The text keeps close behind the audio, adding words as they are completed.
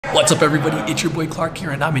What's up everybody, it's your boy Clark here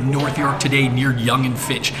and I'm in North York today near Yonge and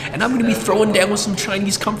Finch and I'm going to be throwing down with some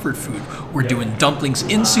Chinese comfort food. We're doing dumplings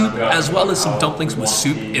in soup as well as some dumplings with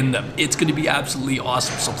soup in them. It's going to be absolutely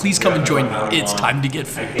awesome, so please come and join me. It's time to get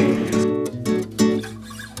food.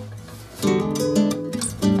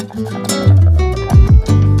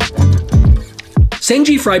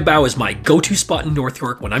 Sang-Ji Fried Bao is my go-to spot in North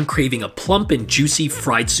York when I'm craving a plump and juicy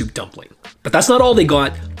fried soup dumpling. But that's not all they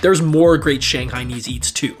got, there's more great Shanghainese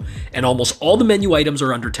eats too, and almost all the menu items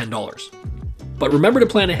are under $10. But remember to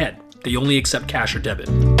plan ahead, they only accept cash or debit.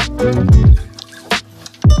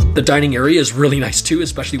 The dining area is really nice too,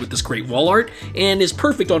 especially with this great wall art, and is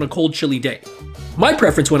perfect on a cold, chilly day. My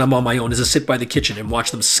preference when I'm on my own is to sit by the kitchen and watch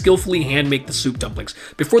them skillfully hand make the soup dumplings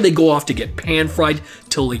before they go off to get pan fried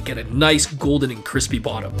till they get a nice golden and crispy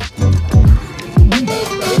bottom.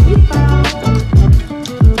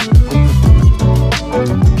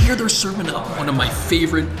 Here they're serving up one of my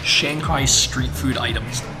favorite Shanghai street food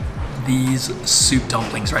items, these soup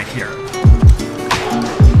dumplings right here.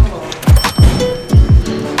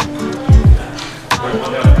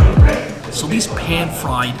 So these pan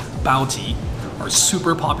fried baozi are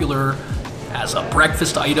super popular as a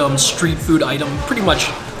breakfast item, street food item, pretty much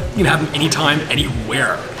you can have them anytime,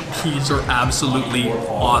 anywhere. These are absolutely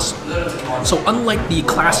awesome. So unlike the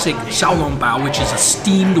classic xiaolong bao, which is a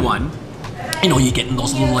steamed one, you know, you get in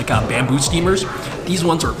those little like bamboo steamers, these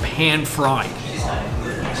ones are pan fried.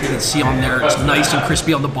 So you can see on there, it's nice and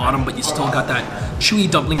crispy on the bottom, but you still got that chewy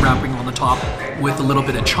dumpling wrapping on the top with a little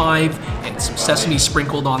bit of chive and some sesame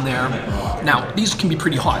sprinkled on there. Now, these can be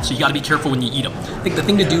pretty hot, so you gotta be careful when you eat them. I think the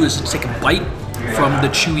thing to do is take a bite from the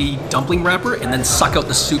chewy dumpling wrapper and then suck out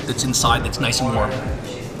the soup that's inside that's nice and warm.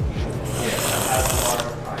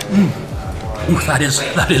 Ooh, that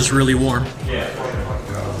is really warm. Ooh.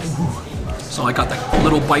 So I got that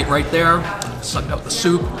little bite right there, sucked out the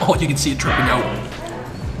soup. Oh, you can see it dripping out.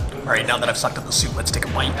 All right, now that I've sucked up the soup, let's take a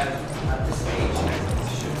bite.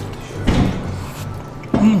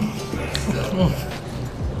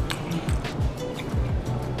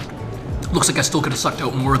 Looks like I still could have sucked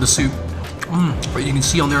out more of the soup. But you can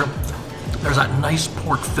see on there, there's that nice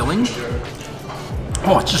pork filling.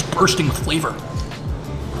 Oh, it's just bursting with flavor.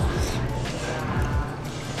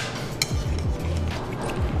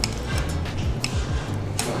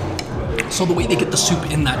 So the way they get the soup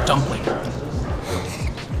in that dumpling,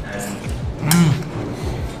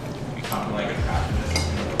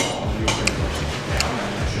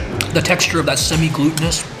 the texture of that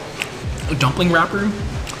semi-glutinous dumpling wrapper,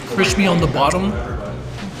 crispy on the bottom,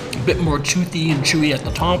 a bit more toothy and chewy at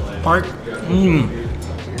the top part.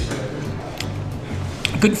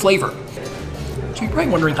 Good flavor. So you're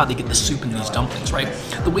probably wondering how they get the soup in these dumplings, right?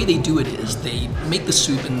 The way they do it is they make the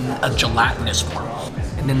soup in a gelatinous form,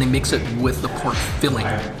 and then they mix it with the pork filling.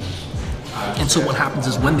 And so what happens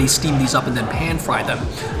is when they steam these up and then pan fry them,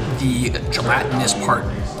 the gelatinous part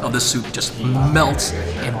of the soup just melts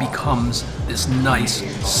and becomes this nice,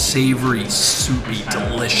 savory, soupy,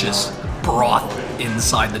 delicious broth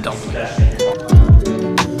inside the dumpling.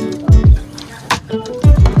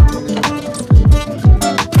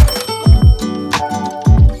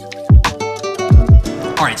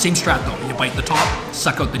 All right, same strat though. You bite the top,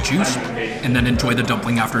 suck out the juice, and then enjoy the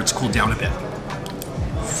dumpling after it's cooled down a bit.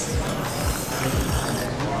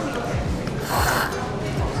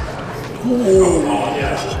 Oh,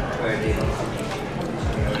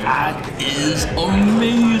 that is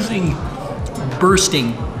amazing.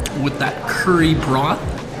 Bursting with that curry broth.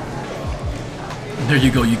 There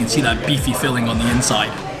you go, you can see that beefy filling on the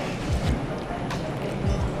inside.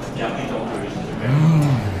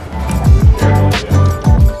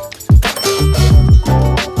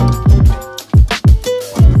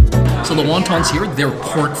 So the wontons here, they're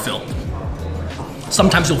pork filled.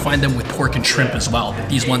 Sometimes you'll find them with pork and shrimp as well, but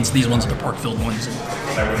these ones are the pork filled ones.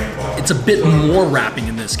 It's a bit more wrapping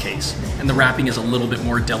in this case, and the wrapping is a little bit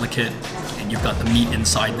more delicate, and you've got the meat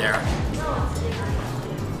inside there.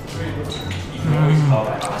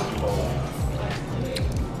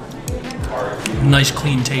 Nice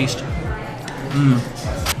clean taste.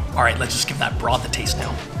 All right, let's just give that broth a taste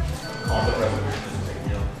now.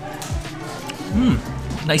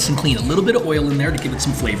 Nice and clean, a little bit of oil in there to give it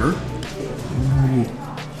some flavor. Ooh.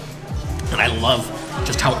 And I love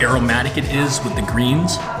just how aromatic it is with the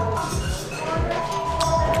greens.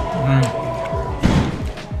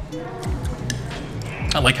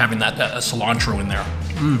 I like having that cilantro in there.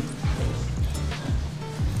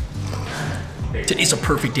 Today's a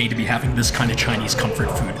perfect day to be having this kind of Chinese comfort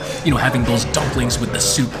food. You know, having those dumplings with the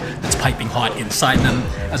soup that's piping hot inside them,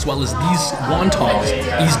 as well as these wontons,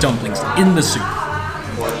 these dumplings in the soup.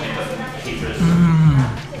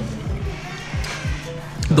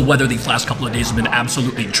 The weather these last couple of days has been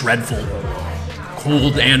absolutely dreadful.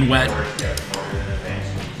 Cold and wet.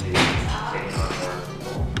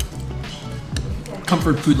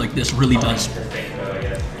 Comfort food like this really does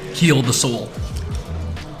heal the soul.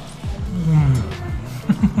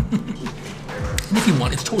 And if you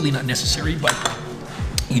want, it's totally not necessary, but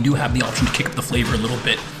you do have the option to kick up the flavor a little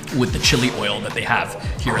bit with the chili oil that they have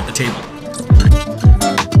here at the table.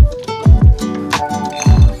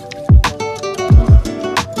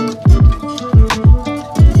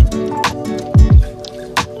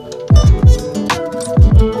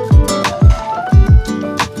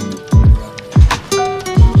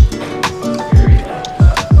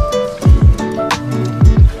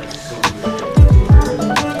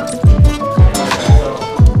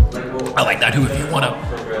 I like that too if you wanna.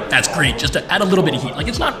 That's great, just to add a little bit of heat. Like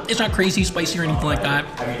it's not crazy spicy or anything like that.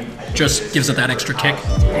 Just gives it that extra kick.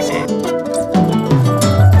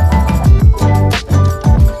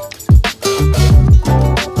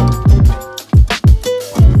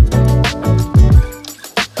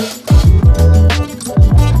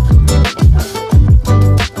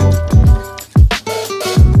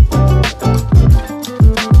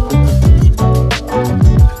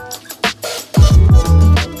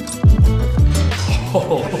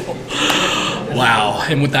 Wow,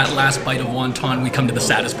 and with that last bite of wonton, we come to the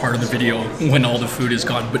saddest part of the video when all the food is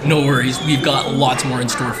gone. But no worries, we've got lots more in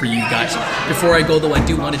store for you guys. Before I go though, I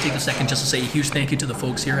do want to take a second just to say a huge thank you to the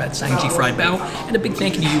folks here at Sang-Ji Fried Bao, and a big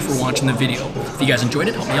thank you to you for watching the video. If you guys enjoyed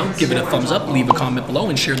it, help me out, give it a thumbs up, leave a comment below,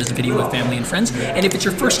 and share this video with family and friends. And if it's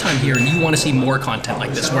your first time here and you want to see more content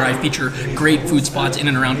like this, where I feature great food spots in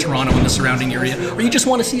and around Toronto and the surrounding area, or you just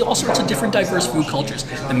want to see all sorts of different diverse food cultures,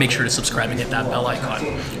 then make sure to subscribe and hit that bell icon.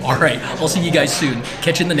 Alright, I'll see you guys soon.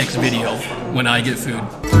 Catch you in the next video when I get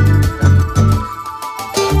food.